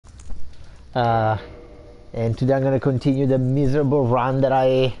Uh, and today I'm gonna continue the miserable run that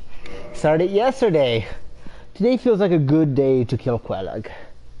I started yesterday. Today feels like a good day to kill Quelag.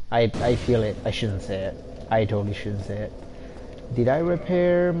 I feel it. I shouldn't say it. I totally shouldn't say it. Did I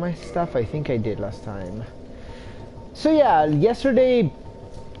repair my stuff? I think I did last time. So yeah, yesterday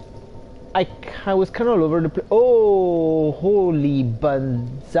I was kind of all over the place. Oh, holy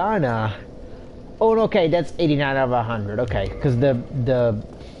banzana. Oh, okay, that's 89 out of 100. Okay, because the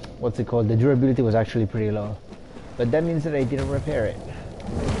what's it called? The durability was actually pretty low. But that means that I didn't repair it.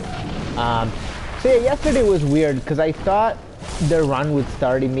 So yeah, yesterday was weird because I thought the run would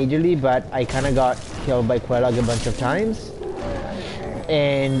start immediately, but I kind of got killed by Quelag a bunch of times.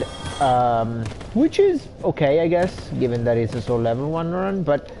 And, which is okay, I guess, given that it's a solo level 1 run,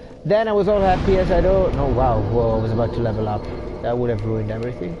 but then I was all happy as I don't know, wow, whoa, I was about to level up. That would have ruined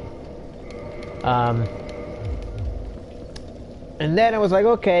everything. And then I was like,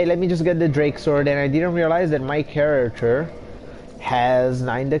 okay, let me just get the Drake Sword, and I didn't realize that my character has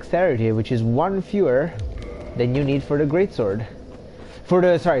 9 dexterity, which is 1 fewer than you need for the Great Sword. For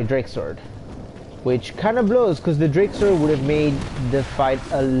the, sorry, Drake Sword. Which kind of blows, because the Drake Sword would have made the fight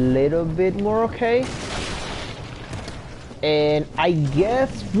a little bit more okay. And I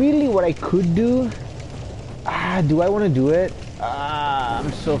guess really what I could do... do I want to do it?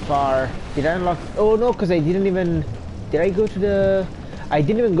 I'm so far. Did I unlock... Oh no, because I didn't even... Did I go to the... I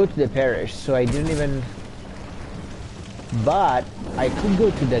didn't even go to the parish, so I didn't even... But I could go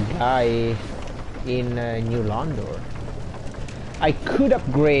to the guy in New Londor. I could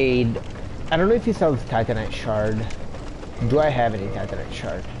upgrade... I don't know if he sells Titanite Shard. Do I have any Titanite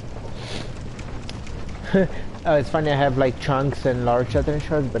Shard? Oh, it's funny, I have like chunks and large Titanite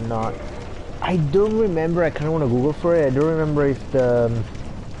Shards, but not... I don't remember, I kind of want to Google for it. I don't remember if the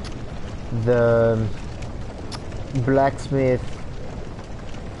blacksmith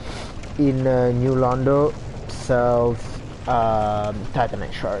in New Londo sells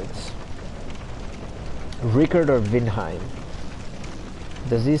Titanite Shards. Rickard or Vinheim?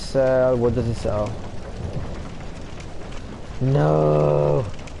 Does he sell? What does he sell? No.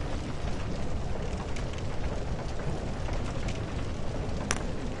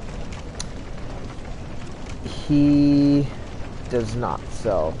 He does not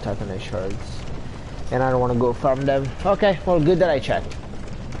sell Titanite Shards. And I don't want to go farm them. Okay, well, good that I checked.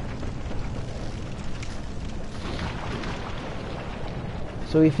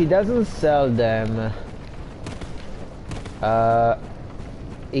 So if he doesn't sell them...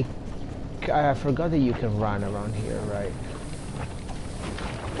 I forgot that you can run around here, right?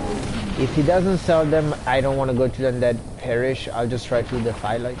 If he doesn't sell them, I don't want to go to the Undead Parish. I'll just try to do the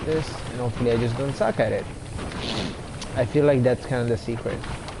fight like this, and hopefully I just don't suck at it. I feel like that's kind of the secret.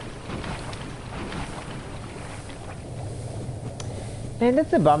 Man,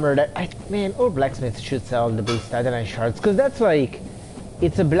 that's a bummer that man, all blacksmiths should sell the base Titanite Shards, because that's like,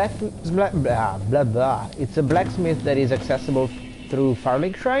 it's a it's a blacksmith that is accessible through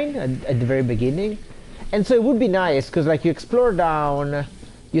Farlink Shrine at the very beginning. And so it would be nice, because like you explore down,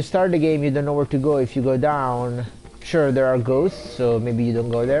 you start the game, you don't know where to go. If you go down, sure, there are ghosts, so maybe you don't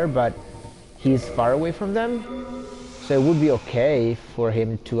go there, but he's far away from them. So it would be okay for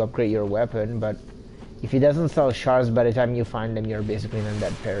him to upgrade your weapon, but if he doesn't sell shards, by the time you find them, you're basically in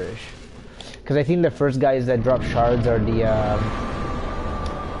that parish. Because I think the first guys that drop shards are the,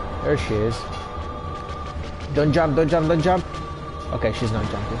 there she is. Don't jump, don't jump, don't jump. Okay, she's not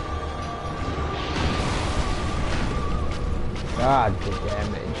jumping. God, the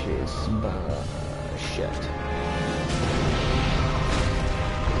damage is shit.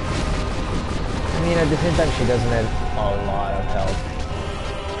 I mean, at the same time, she doesn't have a lot of health.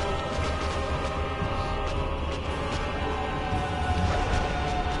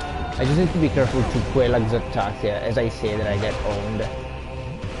 I just need to be careful to Quelag's attacks, yeah, as I say that I get owned.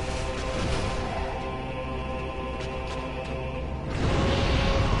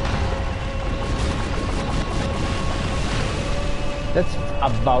 That's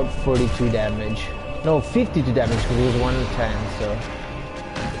about 42 damage. No, 52 damage because it was 110, so...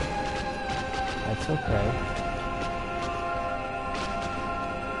 That's okay.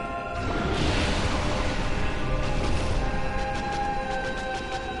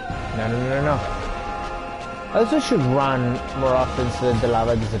 No. I also should run more often so that the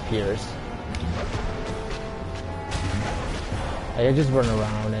lava disappears. I can just run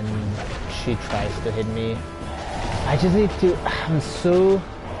around and she tries to hit me. I just need to... I'm so...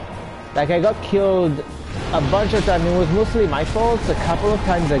 Like, I got killed a bunch of times. It was mostly my fault. A couple of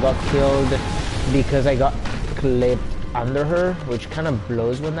times I got killed because I got clipped under her, which kind of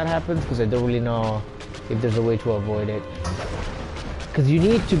blows when that happens because I don't really know if there's a way to avoid it. Because you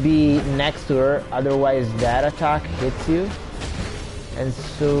need to be next to her, otherwise that attack hits you. And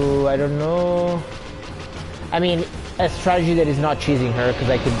so, I don't know. I mean, a strategy that is not cheesing her, because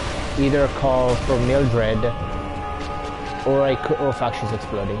I could either call for Mildred, or I could... Oh fuck, she's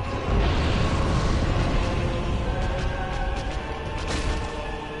exploding.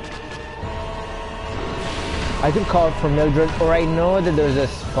 I could call for Mildred, or I know that there's a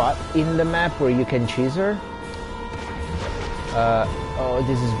spot in the map where you can cheese her. Oh,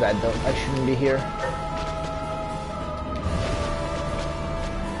 this is bad though. I shouldn't be here.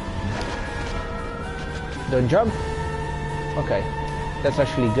 Don't jump. Okay, that's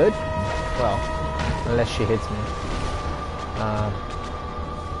actually good. Well, unless she hits me.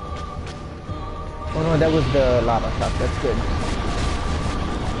 Oh no, that was the lava attack. That's good.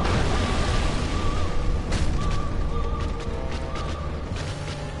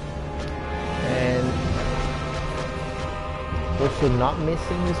 And also not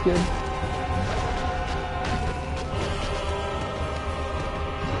missing is good.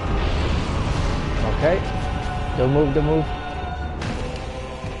 Okay. Don't move, don't move.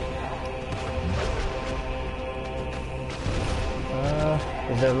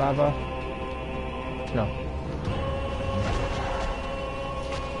 Is there lava? No.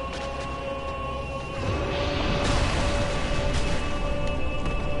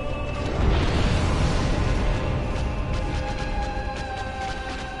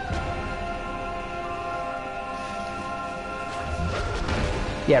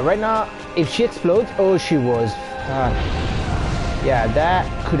 Yeah, right now, if she explodes, oh, she was. Yeah, that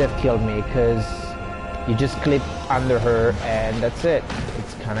could have killed me, because you just clip under her and that's it.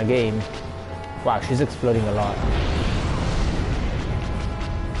 It's kind of game. Wow, she's exploding a lot.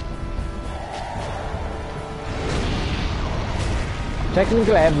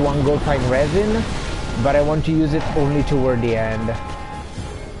 Technically, I have one gold pine resin, but I want to use it only toward the end.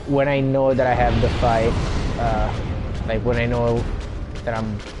 When I know that I have the fight, like when I know that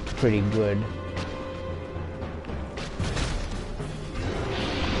I'm pretty good.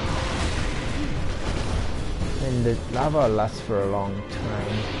 And the lava lasts for a long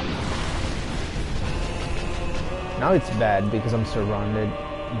time. Now it's bad because I'm surrounded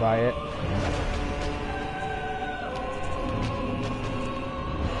by it.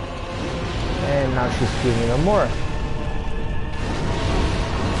 And now she's screaming even more.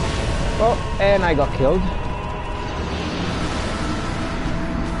 Oh, and I got killed.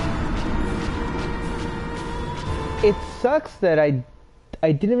 It sucks that I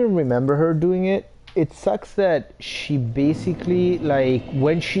didn't even remember her doing it. It sucks that she basically, like,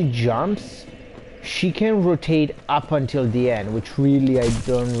 when she jumps, she can rotate up until the end, which really I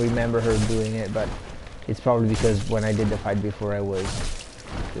don't remember her doing it, but it's probably because when I did the fight before I was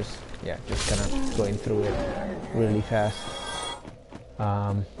just kind of going through it really fast.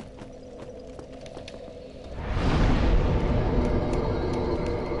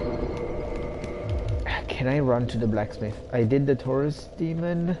 Can I run to the blacksmith? I did the Taurus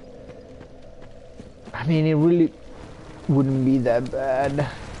demon. I mean, it really wouldn't be that bad,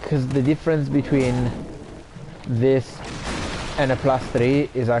 because the difference between this and a +3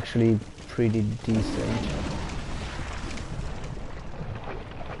 is actually pretty decent.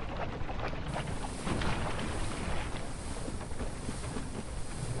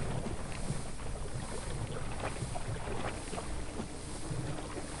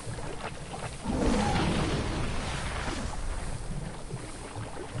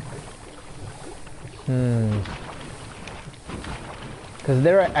 Because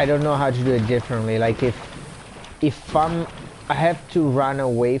there, I don't know how to do it differently. Like if I have to run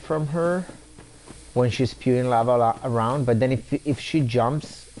away from her when she's spewing lava around, but then if she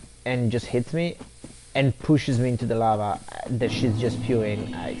jumps and just hits me and pushes me into the lava that she's just spewing,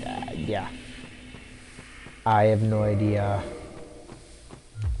 yeah, I have no idea.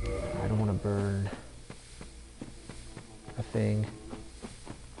 I don't want to burn a thing.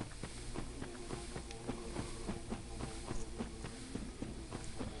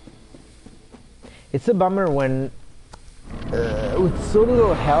 It's a bummer when, with so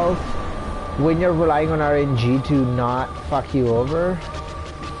little health, when you're relying on RNG to not fuck you over,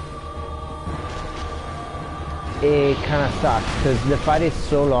 it kind of sucks, because the fight is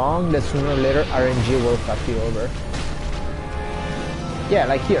so long that sooner or later RNG will fuck you over. Yeah,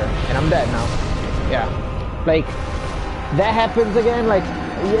 like here, and I'm dead now. Yeah, like, that happens again, like,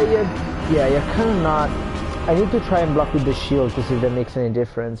 yeah, you're kind of not... I need to try and block with the shield to see if that makes any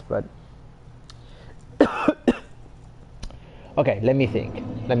difference, but... Okay, let me think.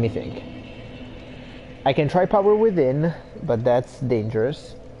 I can try power within, but that's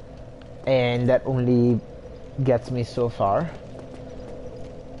dangerous. And that only gets me so far.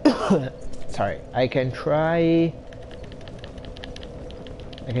 Sorry, I can try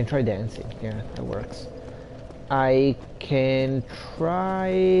dancing. Yeah, that works. I can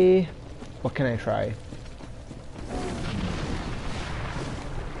try... What can I try?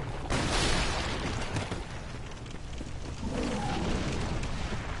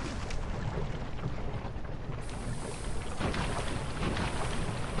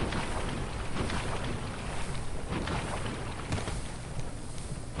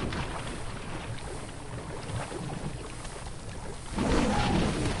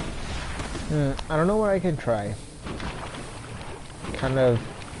 I don't know what I can try. Kind of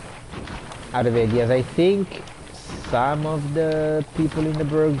out of ideas. I think some of the people in the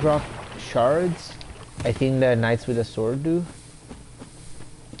burg drop shards. I think the knights with a sword do.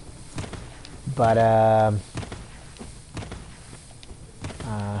 But yeah,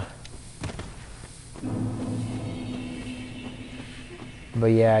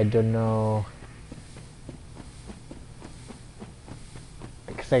 I don't know.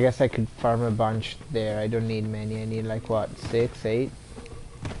 I guess I could farm a bunch there. I don't need many. I need like what, 6, 8?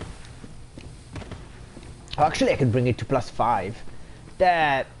 Oh, actually I could bring it to +5.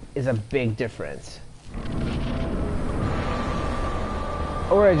 That is a big difference.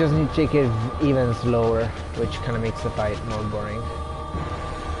 Or I just need to take it even slower, which kind of makes the fight more boring.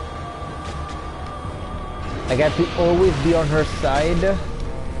 Like I have to always be on her side.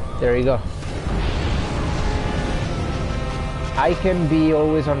 There you go. I can be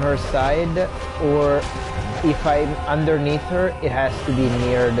always on her side, or if I'm underneath her, it has to be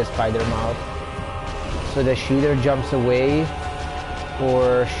near the spider mouth. So that she either jumps away,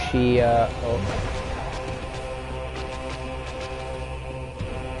 or she, yeah.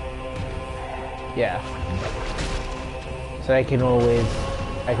 So I can always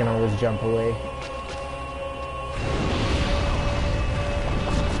jump away.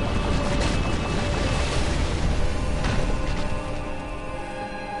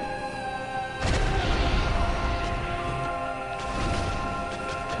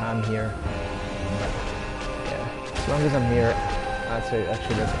 I'm here. Yeah, as long as I'm here, actually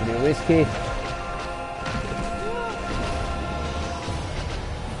that's pretty risky.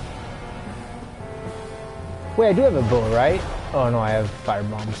 Wait, I do have a bow, right? Oh no, I have fire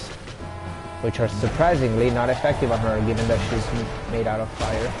bombs, which are surprisingly not effective on her, given that she's made out of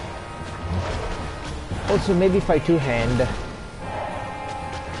fire. Also, maybe if I two-hand.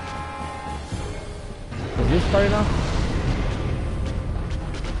 Is this far enough?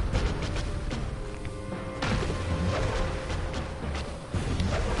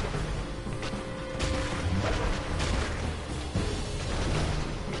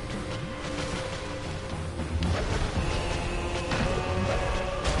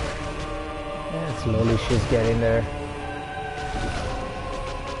 Slowly she's getting there.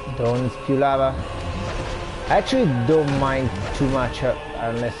 Don't spew lava. I actually don't mind too much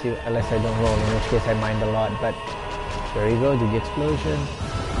unless I don't roll, in which case I mind a lot, but there you go, do the explosion.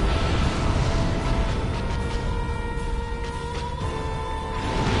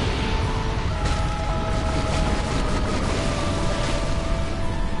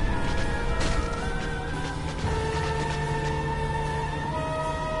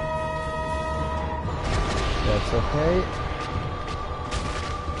 That's okay.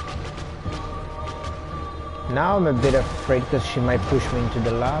 Now I'm a bit afraid because she might push me into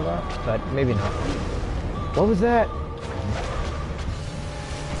the lava, but maybe not. What was that?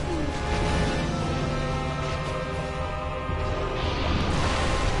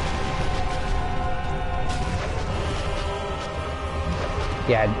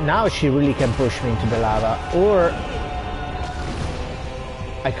 Yeah, now she really can push me into the lava, or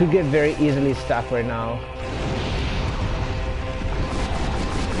I could get very easily stuck right now.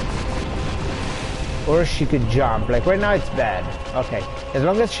 Or she could jump. Like right now it's bad. Okay, as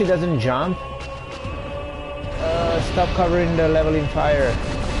long as she doesn't jump. Stop covering the level in fire.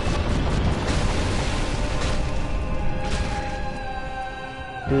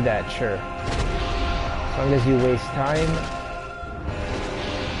 Do that, sure. As long as you waste time.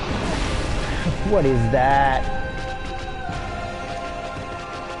 What is that?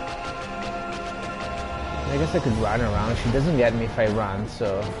 I guess I could run around. She doesn't get me if I run,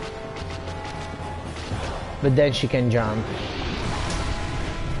 so... But then she can jump.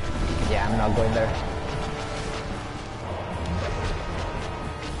 Yeah, I'm not going there.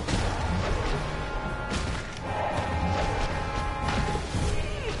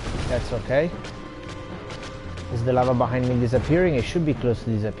 That's okay. Is the lava behind me disappearing? It should be close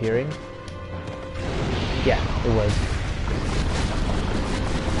to disappearing. Yeah, it was.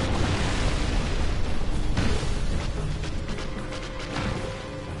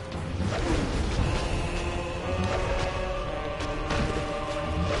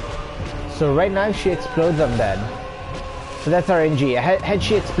 So right now if she explodes, I'm dead. So that's RNG. Had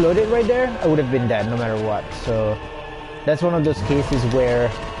she exploded right there, I would have been dead no matter what. So that's one of those cases where,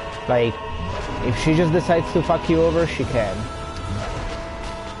 like, if she just decides to fuck you over, she can.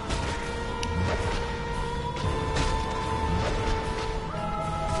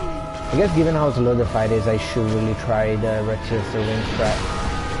 I guess given how slow the fight is, I should really try the Red Tears the Ring strat.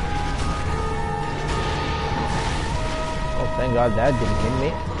 Oh, thank God that didn't hit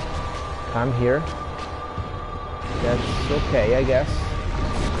me. I'm here. That's okay, I guess.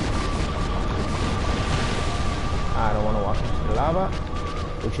 I don't want to walk into the lava,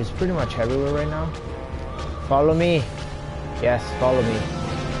 which is pretty much everywhere right now. Follow me. Yes, follow me.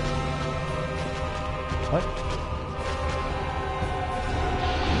 What?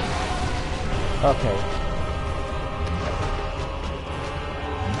 Okay.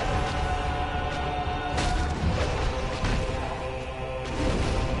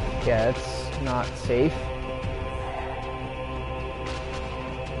 Yeah, it's not safe.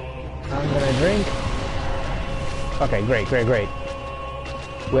 I'm gonna drink. Okay, great.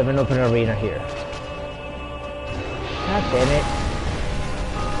 We have an open arena here. God damn it.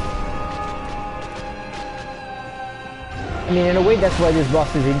 I mean, in a way, that's why this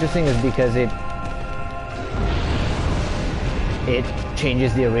boss is interesting, is because it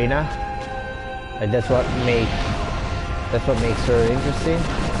changes the arena. Like, that's what makes her interesting.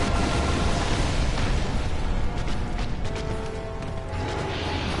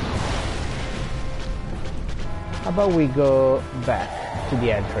 How about we go back to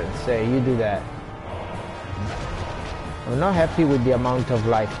the entrance? You do that. I'm not happy with the amount of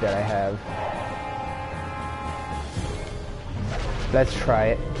life that I have. Let's try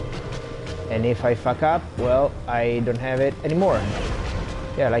it. And if I fuck up, well, I don't have it anymore.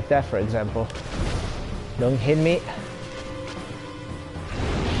 Yeah, like that, for example. Don't hit me.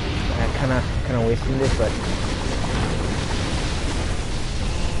 I'm kinda wasting this, but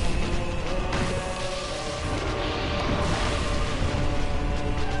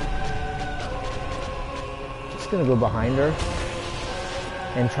just gonna go behind her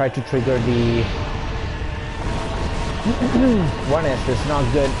and try to trigger the 1S. It's not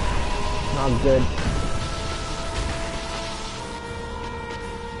good. Not good.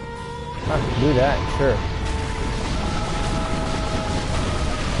 Do that, sure.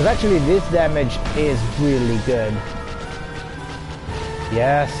 Because actually this damage is really good.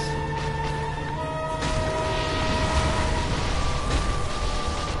 Yes.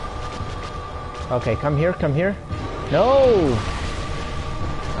 Okay, come here, come here. No!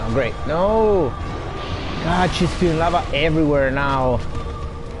 Oh, great. No! God, she's spewing lava everywhere now.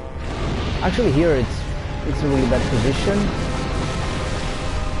 Actually here it's a really bad position.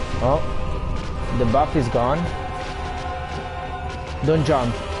 Oh, the buff is gone. Don't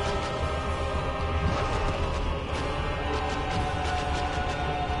jump.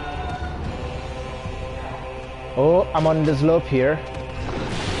 Oh, I'm on the slope here.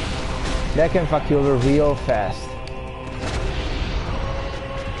 That can fuck you over real fast.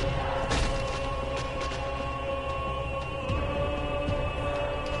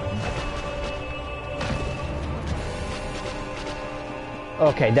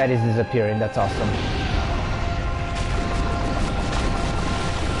 Okay, that is disappearing. That's awesome.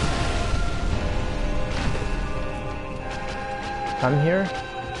 Come here.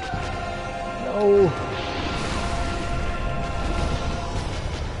 No.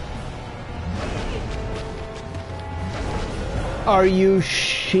 Are you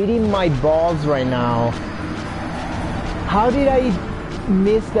shitting my balls right now? How did I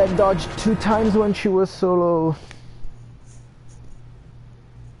miss that dodge 2 times when she was so low?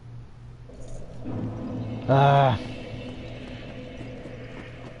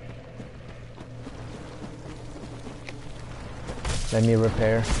 Let me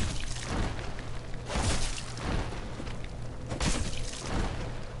repair.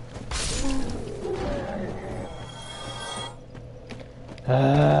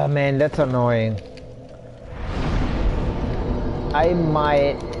 Man, that's annoying. I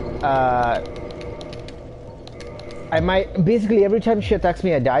might basically every time she attacks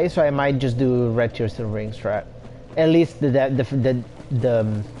me I die, so I might just do Red Tears and Ring strat. At least the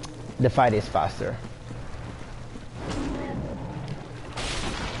fight is faster.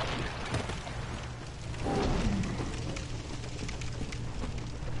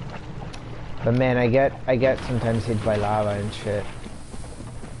 But man, I get sometimes hit by lava and shit.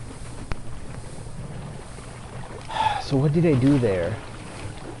 So what did I do there?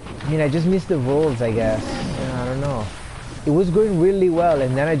 I mean, I just missed the rolls, I guess. Yeah, I don't know. It was going really well,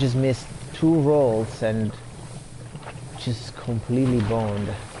 and then I just missed 2 rolls and just completely boned.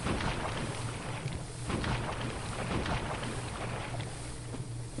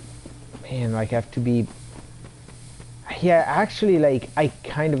 Man, like I have to be... Yeah, actually, like, I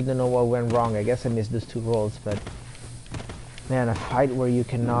kind of don't know what went wrong. I guess I missed those 2 rolls, but... Man, a fight where you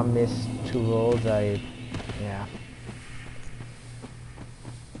cannot miss 2 rolls, yeah.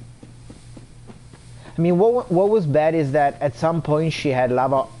 I mean, what was bad is that at some point she had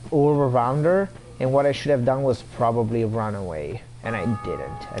lava all around her, and what I should have done was probably run away, and I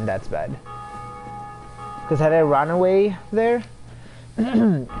didn't, and that's bad. Because had I run away there,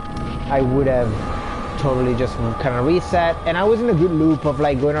 I would have totally just kind of reset, and I was in a good loop of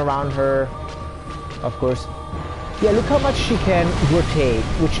like going around her, of course. Yeah, look how much she can rotate,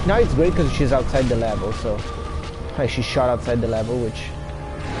 which now it's great because she's outside the level, so like she shot outside the level, which...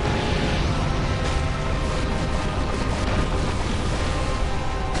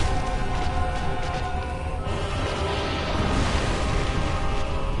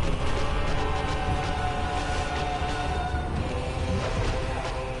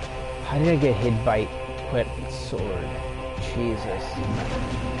 How did I get hit by wet sword? Jesus.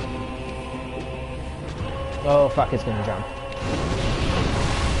 Oh fuck, it's gonna jump.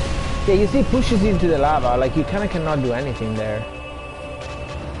 Yeah, you see it pushes you into the lava, like you kinda cannot do anything there.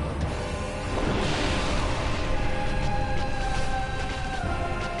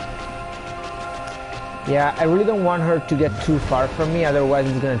 Yeah, I really don't want her to get too far from me, otherwise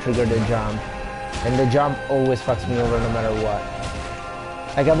it's gonna trigger the jump. And the jump always fucks me over no matter what.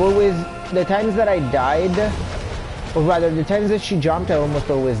 Like I've always, the times that I died, or rather the times that she jumped, I almost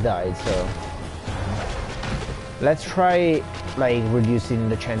always died, so. Let's try, like, reducing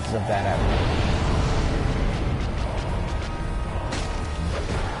the chances of that happening.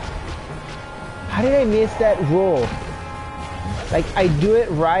 How did I miss that roll? Like, I do it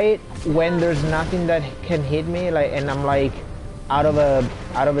right when there's nothing that can hit me, like, and I'm like out of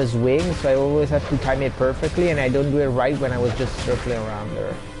a swing, so I always have to time it perfectly, and I don't do it right when I was just circling around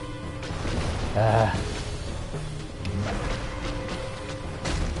her.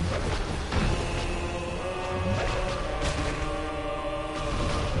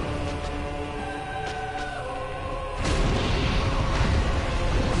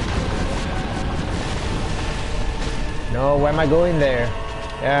 No, why am I going there?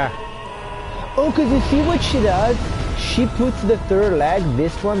 Yeah. Oh, because you see what she does? She puts the 3rd leg,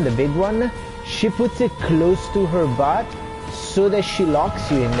 this one, the big one, she puts it close to her butt so that she locks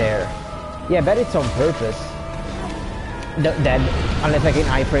you in there. Yeah, I bet it's on purpose. That, unless I can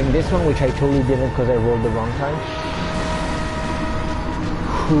iframe this one, which I totally didn't because I rolled the wrong time.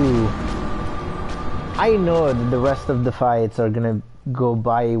 Whew. I know that the rest of the fights are gonna go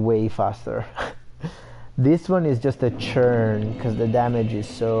by way faster. This one is just a churn because the damage is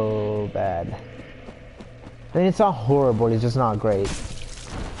so bad. I mean, it's not horrible, it's just not great.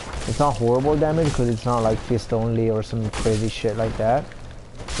 It's not horrible damage because it's not like fist only or some crazy shit like that.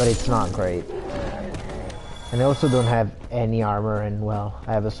 But it's not great. And I also don't have any armor, and well,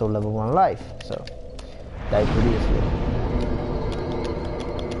 I have a soul level 1 life, so die pretty easily.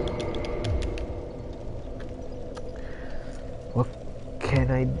 What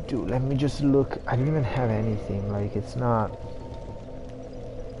can I do? Let me just look. I don't even have anything, like it's not...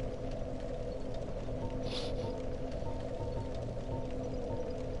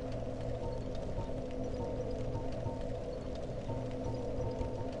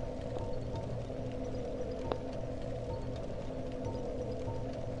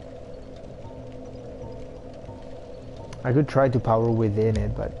 I could try to power within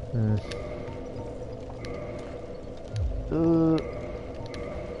it, but...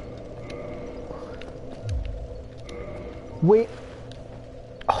 Wait.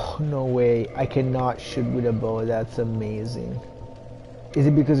 Oh, no way. I cannot shoot with a bow. That's amazing. Is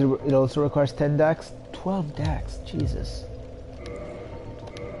it because it also requires 10 dex? 12 dex. Jesus.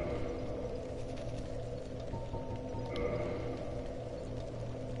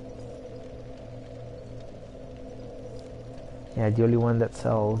 Yeah, the only one that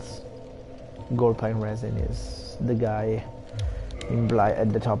sells gold pine resin is the guy in Blight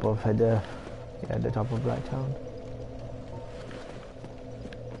at the top of the top of Blighttown.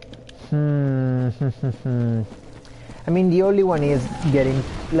 I mean, the only one is getting...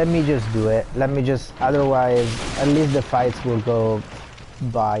 Let me just do it. Let me just... Otherwise, at least the fights will go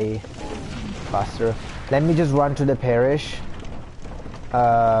by faster. Let me just run to the parish.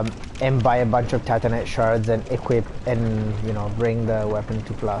 And buy a bunch of Titanite shards and equip and, you know, bring the weapon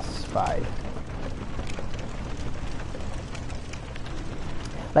to +5.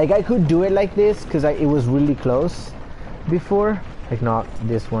 Like, I could do it like this because it was really close before. Like, not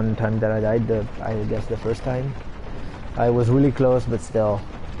this one time that I died, I guess the first time. I was really close, but still,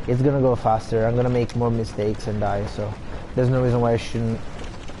 it's gonna go faster. I'm gonna make more mistakes and die, so there's no reason why I shouldn't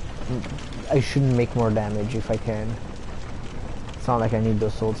I shouldn't make more damage if I can. It's not like I need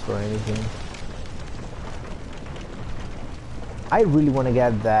those souls for anything. I really want to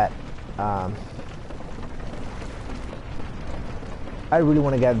get that. I really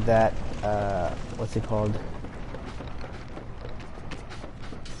want to get that. What's it called?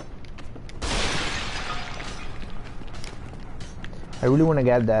 I really want to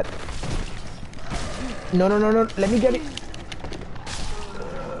get that. No, no, no, no. Let me get it.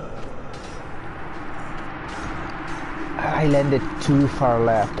 I landed too far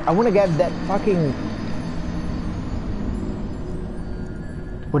left. I want to get that fucking...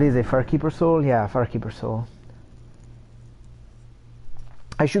 What is it? Farkeeper Soul? Yeah, Farkeeper Soul.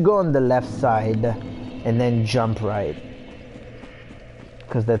 I should go on the left side and then jump right.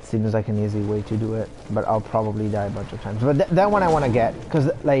 Because that seems like an easy way to do it. But I'll probably die a bunch of times. But that one I want to get. Because,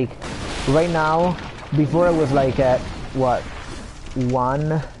 like, right now, before I was, like, at, what,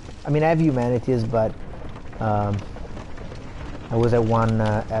 1... I mean, I have humanities, but... I was at 1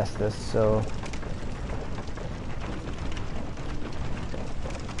 Estus, so...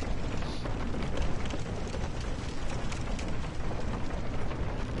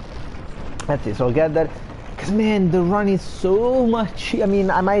 That's it, so I'll get that. Because, man, the run is so much... I mean,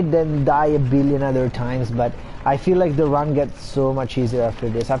 I might then die a billion other times, but I feel like the run gets so much easier after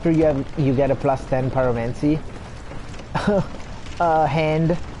this. After you get a +10 Pyromancy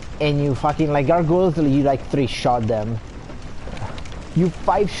hand, and you fucking, like, gargoyles, you, like, 3-shot them. You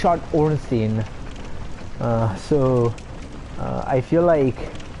 5-shot Ornstein. I feel like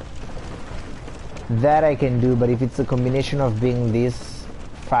that I can do, but if it's a combination of being this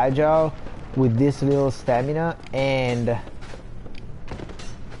fragile with this little stamina and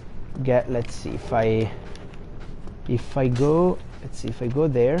get, let's see, if I go, let's see, if I go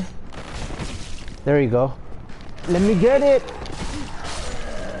there you go, let me get it.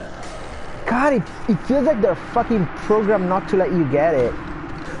 God, it feels like they're fucking programmed not to let you get it.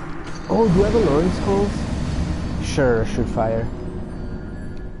 Oh, do I have a lowering skulls? Sure, shoot fire.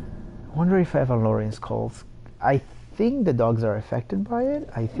 I wonder if I have a lowering skulls. I think the dogs are affected by it,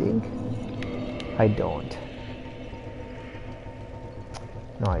 I think. I don't.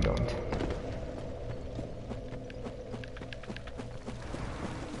 No, I don't.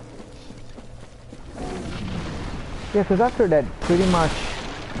 Yeah, because after that, pretty much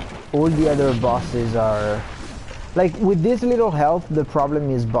all the other bosses are... Like, with this little health, the problem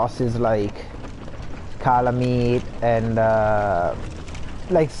is bosses like Calamite and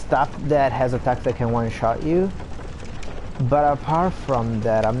like stuff that has attacks that can one-shot you. But apart from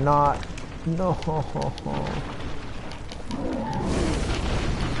that, I'm not... No.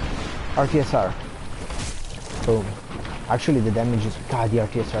 RTSR. Boom. Actually, the damage is... God, the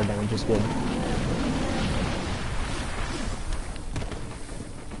RTSR damage is good.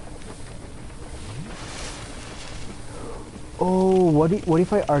 Oh, what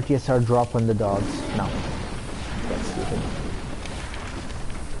if I RTSR drop on the dogs? No. That's stupid.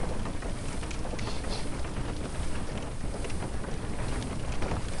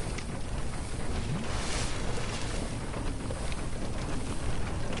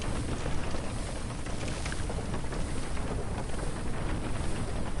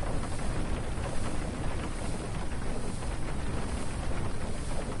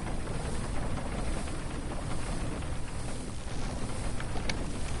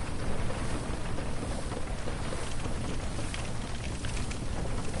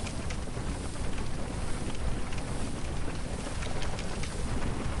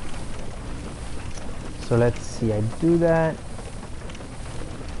 So let's see, I do that.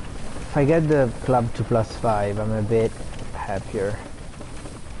 If I get the club to +5, I'm a bit happier.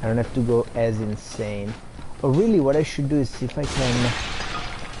 I don't have to go as insane. But really what I should do is see if I can...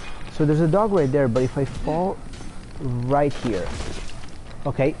 So there's a dog right there, but if I fall right here.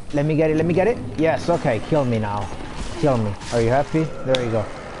 Okay, let me get it. Yes, okay, kill me now. Kill me. Are you happy? There you go.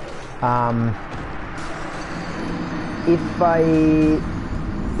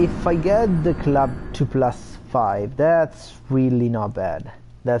 If I get the club to +5, that's really not bad.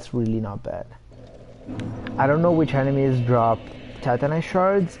 That's really not bad. I don't know which enemies drop Titanite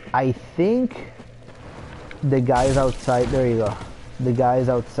shards. I think the guys outside, there you go. The guys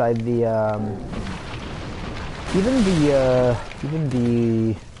outside the, even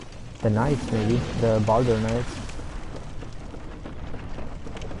the knights maybe, the Baldur knights.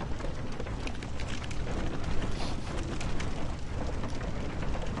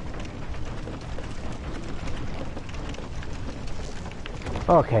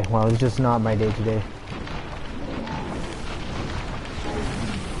 Okay, well, it's just not my day today.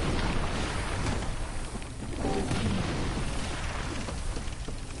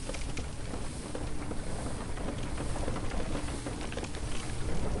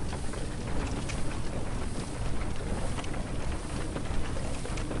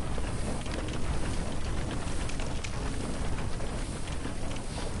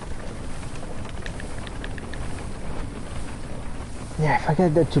 Yeah, if I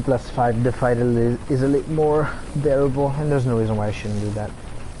get the 2+5, the fight is a little more bearable, and there's no reason why I shouldn't do that.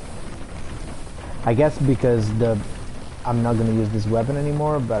 I guess because I'm not gonna use this weapon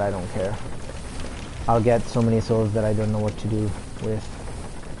anymore, but I don't care. I'll get so many souls that I don't know what to do with.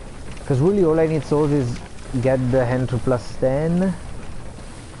 Because really all I need souls is get the hand to +10,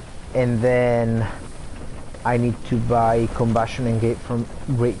 and then I need to buy combustion and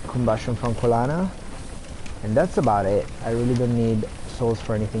great combustion from Kolana, and that's about it. I really don't need souls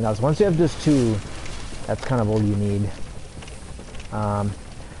for anything else. Once you have those two, that's kind of all you need.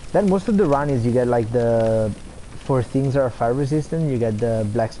 Then most of the run is you get like for things that are fire resistant, you get the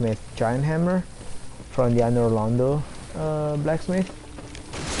blacksmith giant hammer from the Anne Orlando blacksmith.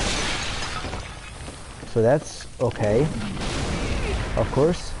 So that's okay, of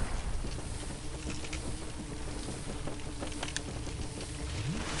course.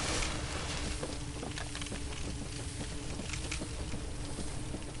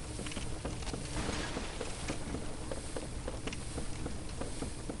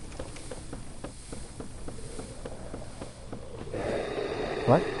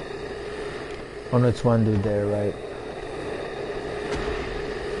 What? Oh no, it's one dude there, right?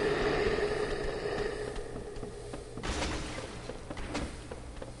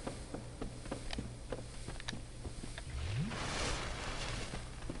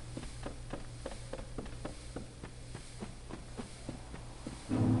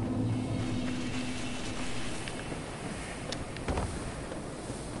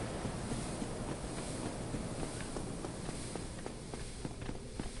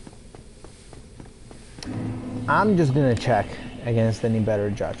 I'm just gonna check against any better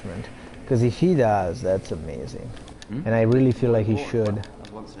judgment, because if he does, that's amazing. And I really feel like he should.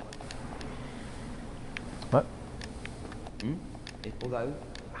 What? Although,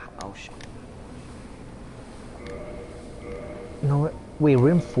 No, wait,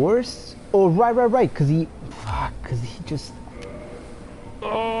 reinforced? Oh, right, because he just...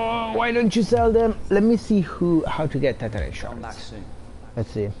 Oh, why don't you sell them? Let me see how to get Titanite shards. come back soon.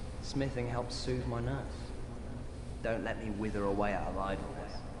 Let's see. Smithing helps soothe my nerves. Don't let me wither away out of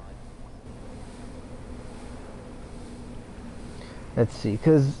idleness. Let's see,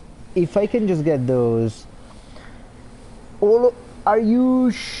 because if I can just get those... Are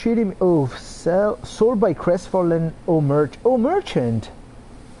you shitting me? Oh, sold by Crestfallen. Oh, merchant.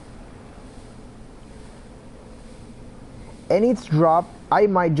 And it's dropped. I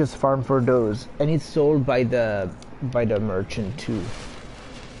might just farm for those. And it's sold by the merchant too.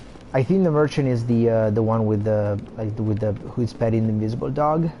 I think the merchant is the one with who's petting the invisible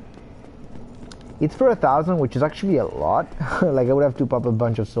dog. It's for 1,000, which is actually a lot. Like I would have to pop a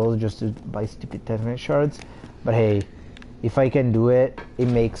bunch of souls just to buy stupid Titanite shards. But hey, if I can do it, it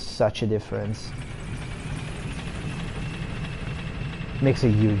makes such a difference. Makes a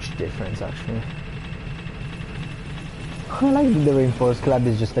huge difference, actually. I like that the reinforced club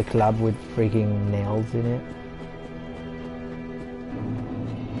is just a club with freaking nails in it.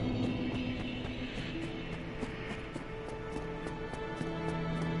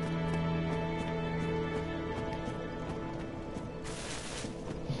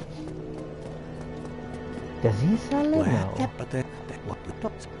 Does he sell it? No.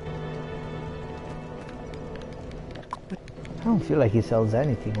 I don't feel like he sells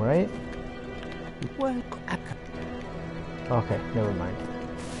anything, right? Okay, never mind.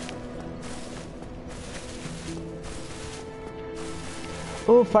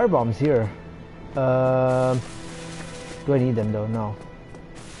 Oh, firebombs here. Do I need them though? No.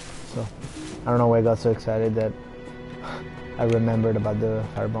 So, I don't know why I got so excited that I remembered about the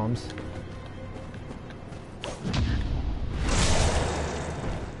firebombs.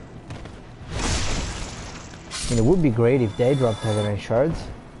 I mean, it would be great if they dropped Titanite shards.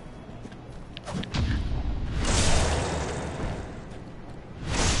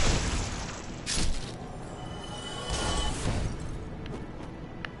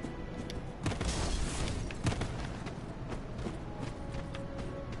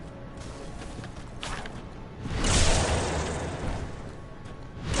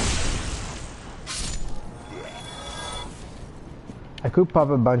 I could pop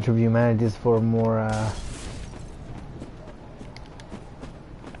a bunch of humanities for more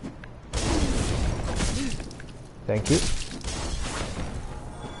thank you.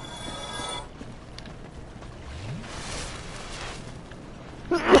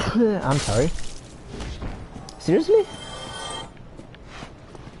 I'm sorry. Seriously?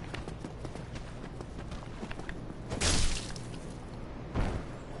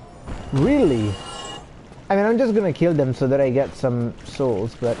 Really? I mean, I'm just gonna kill them so that I get some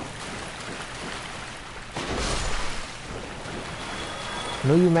souls, but...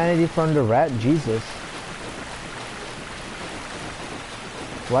 No humanity from the rat? Jesus.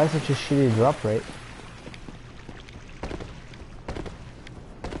 Why such a shitty drop rate?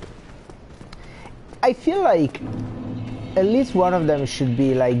 I feel like at least one of them should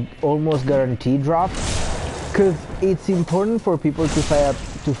be like almost guaranteed drop, because it's important for people to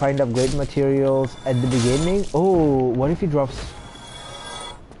find upgrade materials at the beginning. Oh, what if he drops?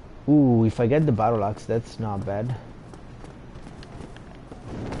 Ooh, if I get the battle axe, that's not bad.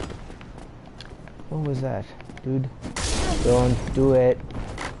 What was that, dude? Don't do it.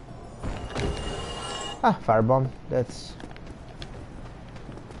 Ah, firebomb. That's.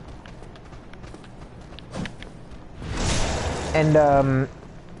 And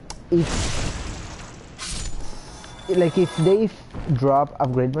if they drop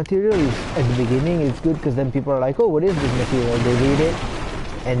upgrade materials at the beginning, it's good because then people are like, oh, what is this material? They read it,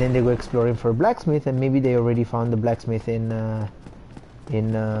 and then they go exploring for a blacksmith, and maybe they already found the blacksmith in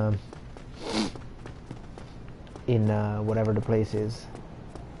whatever the place is.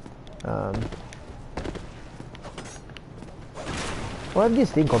 What is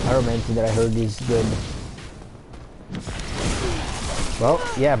this thing called pyromancy that I heard is good? Well,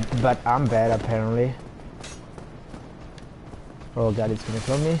 yeah, but I'm bad apparently. Oh god, it's gonna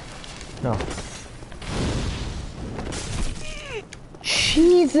kill me? No.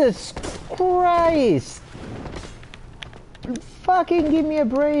 Jesus Christ! Fucking give me a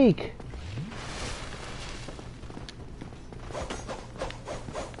break!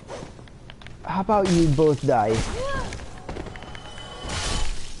 How about you both die?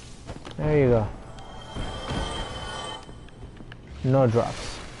 There you go. No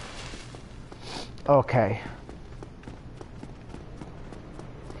drops. Okay.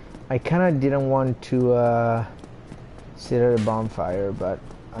 I kinda didn't want to sit at a bonfire, but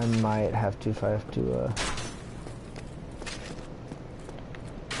I might have to if I have to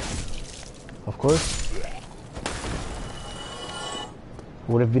of course.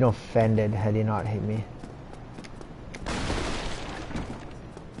 Would have been offended had he not hit me.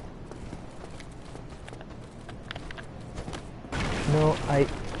 No,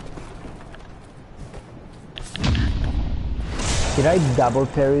 did I double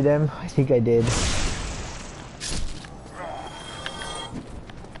parry them? I think I did.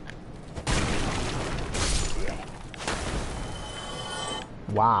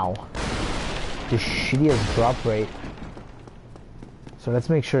 Wow. The shittiest drop rate. So let's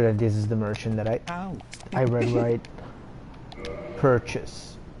make sure that this is the merchant that I read right.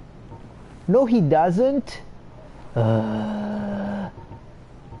 Purchase. No, he doesn't. Are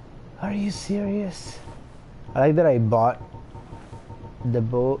you serious? I like that I bought the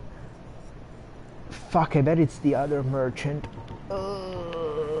boat. Fuck, I bet it's the other merchant.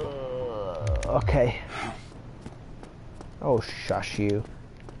 Okay. Oh, shush you.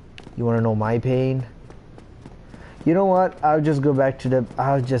 You wanna know my pain? You know what? I'll just go back to the...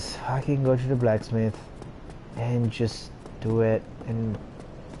 I'll just fucking go to the blacksmith and just do it and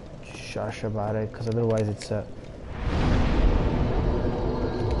shush about it, because otherwise it's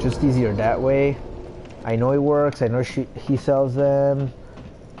just easier that way. I know it works. I know he sells them.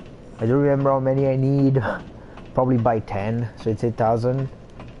 I don't remember how many I need. Probably buy 10, so it's 8,000.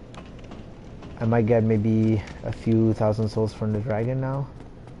 I might get maybe a few thousand souls from the dragon now.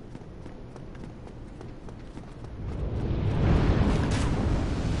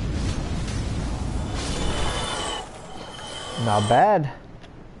 Not bad.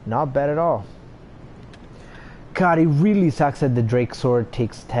 Not bad at all. God, it really sucks that the Drake sword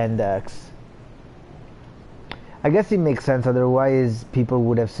takes 10 dex. I guess it makes sense, otherwise people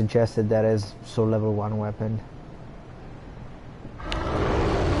would have suggested that as soul level 1 weapon.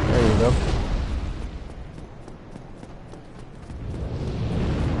 There you go.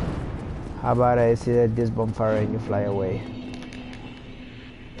 How about I see that this bonfire and you fly away?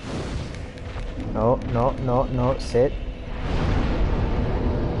 No, no, no, no, sit.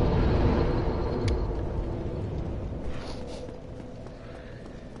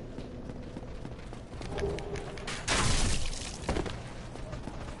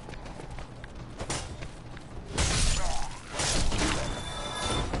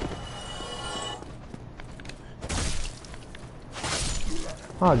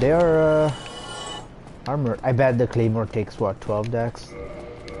 Oh, they are armored. I bet the claymore takes what, 12 dex?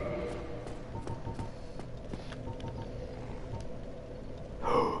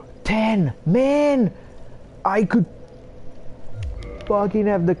 Man, I could fucking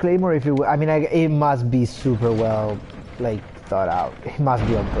have the claymore if it were. I mean, it must be super well, like, thought out. It must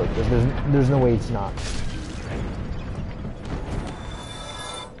be on purpose. There's no way it's not.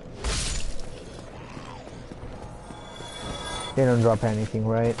 They don't drop anything,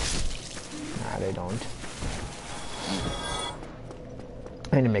 right? Nah, they don't.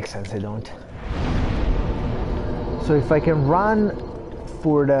 And it makes sense they don't. So if I can run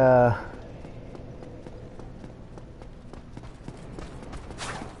for the...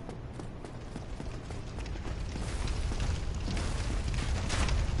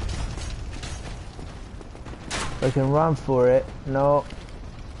 I can run for it. No.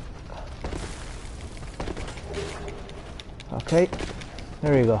 Okay.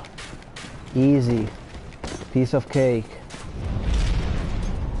 There you go. Easy. Piece of cake.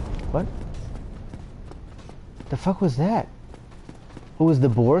 What? The fuck was that? Oh, was the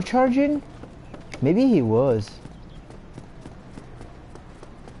boar charging? Maybe he was.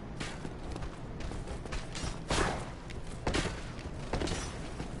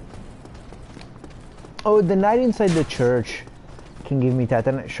 Oh, the knight inside the church can give me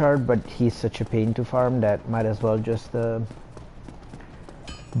Titanite shard, but he's such a pain to farm that might as well just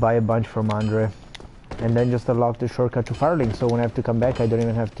buy a bunch from Andre. And then just unlock the shortcut to Farling, so when I have to come back I don't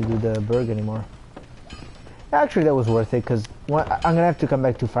even have to do the Berg anymore. Actually that was worth it, because I'm gonna have to come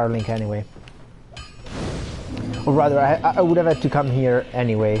back to Farling anyway. Or rather, I would have had to come here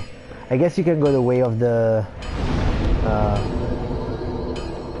anyway. I guess you can go the way of the...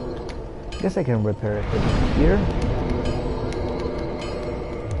 I guess I can repair it here.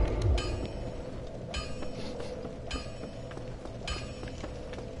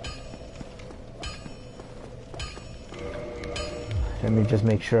 Let me just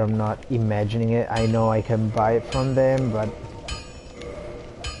make sure I'm not imagining it. I know I can buy it from them, but...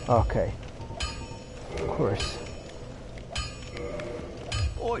 Okay. Of course.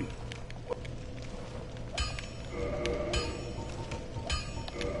 Oi!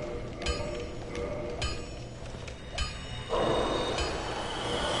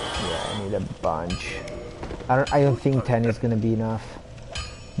 Yeah, I need a bunch. I don't think 10 is gonna be enough.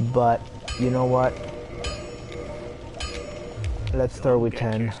 But, you know what? Let's start with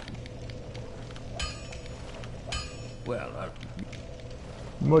 10. Well,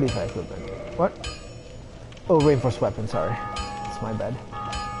 Modify equipment. What? Oh, reinforced weapon, sorry. That's my bad.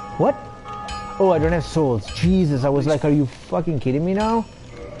 What? Oh, I don't have souls. Jesus, I was like, are you fucking kidding me now?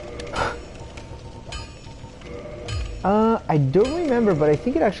 I don't remember, but I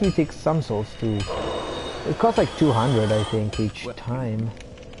think it actually takes some souls too. It costs like 200, I think, each time.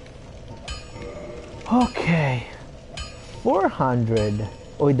 Okay. 400.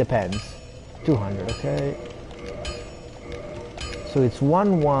 Oh, it depends. 200, okay. So it's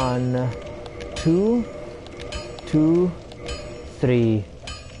 1, 1, 2, 2, 3.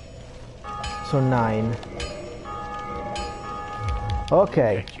 So 9.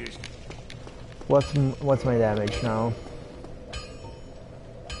 Okay. What's my damage now?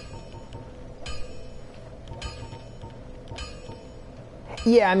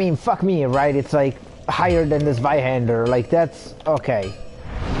 Yeah, I mean, fuck me, right? It's like higher than this Zweihander. Like, that's okay.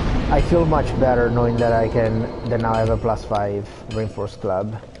 I feel much better knowing that that now I have a +5 reinforced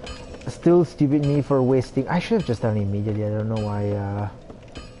club. Still stupid me for wasting. I should have just done it immediately. I don't know why.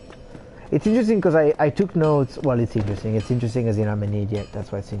 It's interesting because I took notes. Well, it's interesting. It's interesting as in I'm an idiot.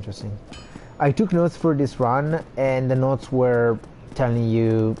 That's why it's interesting. I took notes for this run, and the notes were telling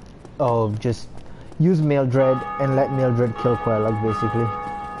you, oh, just use Mildred and let Mildred kill Quelog, basically.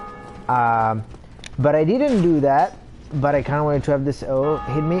 But I didn't do that. But I kind of wanted to have this. Oh,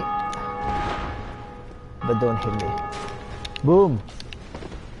 hit me. But don't hit me. Boom.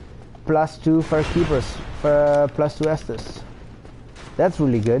 +2 for keepers. +2 Estus. That's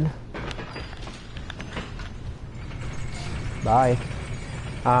really good. Bye.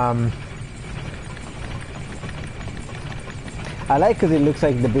 I like because it looks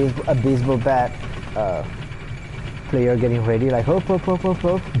like a baseball bat player getting ready, like hop, hop, hop, hop,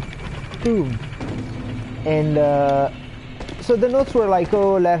 hop. Boom. And so the notes were like,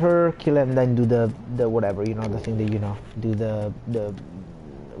 oh, let her kill him, then do the whatever, you know, the thing that, you know, do the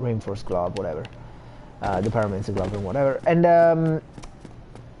reinforced glove, whatever, the pyromancer glove and whatever. And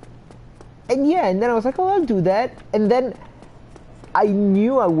yeah, and then I was like, oh, I'll do that. And then I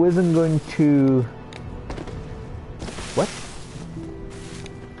knew I wasn't going to... What?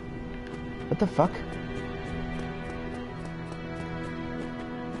 What the fuck?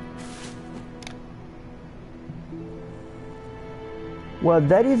 Well,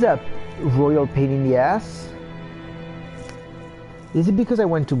 that is a royal pain in the ass. Is it because I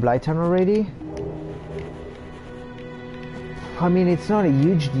went to Blyton already? I mean, it's not a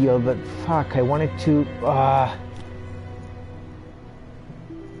huge deal, but fuck, I wanted to...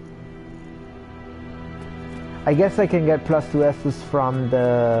 I guess I can get +2 Estus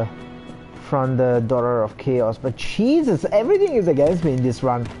confront the Daughter of Chaos. But Jesus, everything is against me in this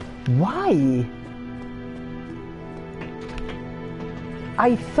run. Why?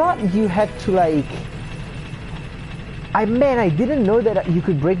 I thought you had to like... I didn't know that you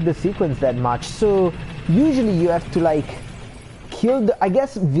could break the sequence that much. So usually you have to like kill the... I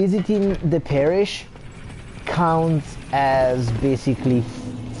guess visiting the parish counts as basically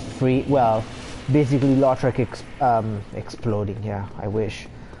free... Well, basically Lautrec exploding. Yeah, I wish.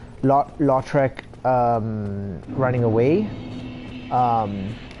 Lautrec running away.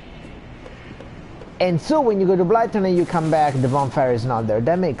 And so when you go to Blyton and you come back, the bonfire is not there.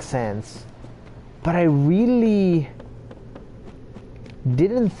 That makes sense. But I really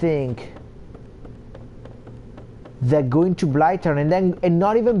didn't think that going to Blyton and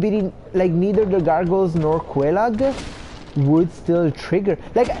not even beating, like, neither the Gargoyles nor Quelag would still trigger.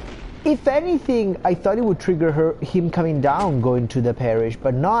 Like, if anything, I thought it would trigger him coming down, going to the parish,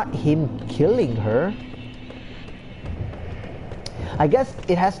 but not him killing her. I guess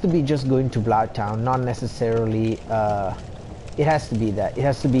it has to be just going to Bloodtown, not necessarily, it has to be that. It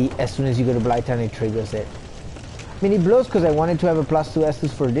has to be as soon as you go to Bloodtown, it triggers it. I mean, it blows because I wanted to have a +2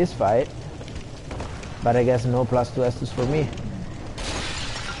 Estus for this fight. But I guess no +2 Estus for me.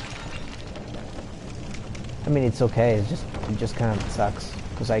 I mean, it's okay, it just kind of sucks.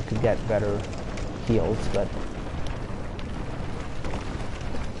 Because I could get better heals, but...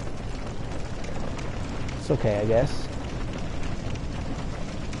 it's okay, I guess.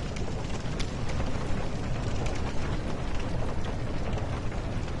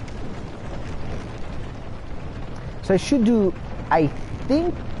 So I should do, I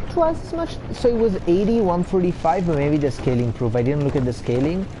think, twice as much. So it was 80, 145, but maybe the scaling proof. I didn't look at the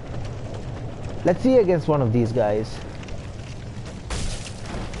scaling. Let's see against one of these guys.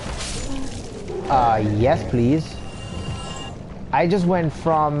 Yes, please. I just went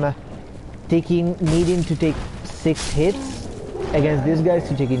from needing to take 6 hits against these guys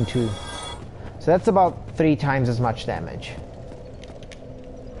to taking 2. So that's about 3 times as much damage.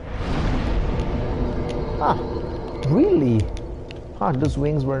 Ah, really? Huh, those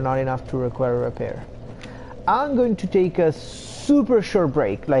wings were not enough to require a repair. I'm going to take a super short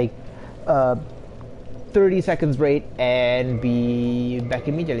break, like 30 seconds break, and be back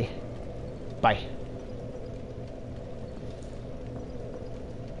immediately. Bye.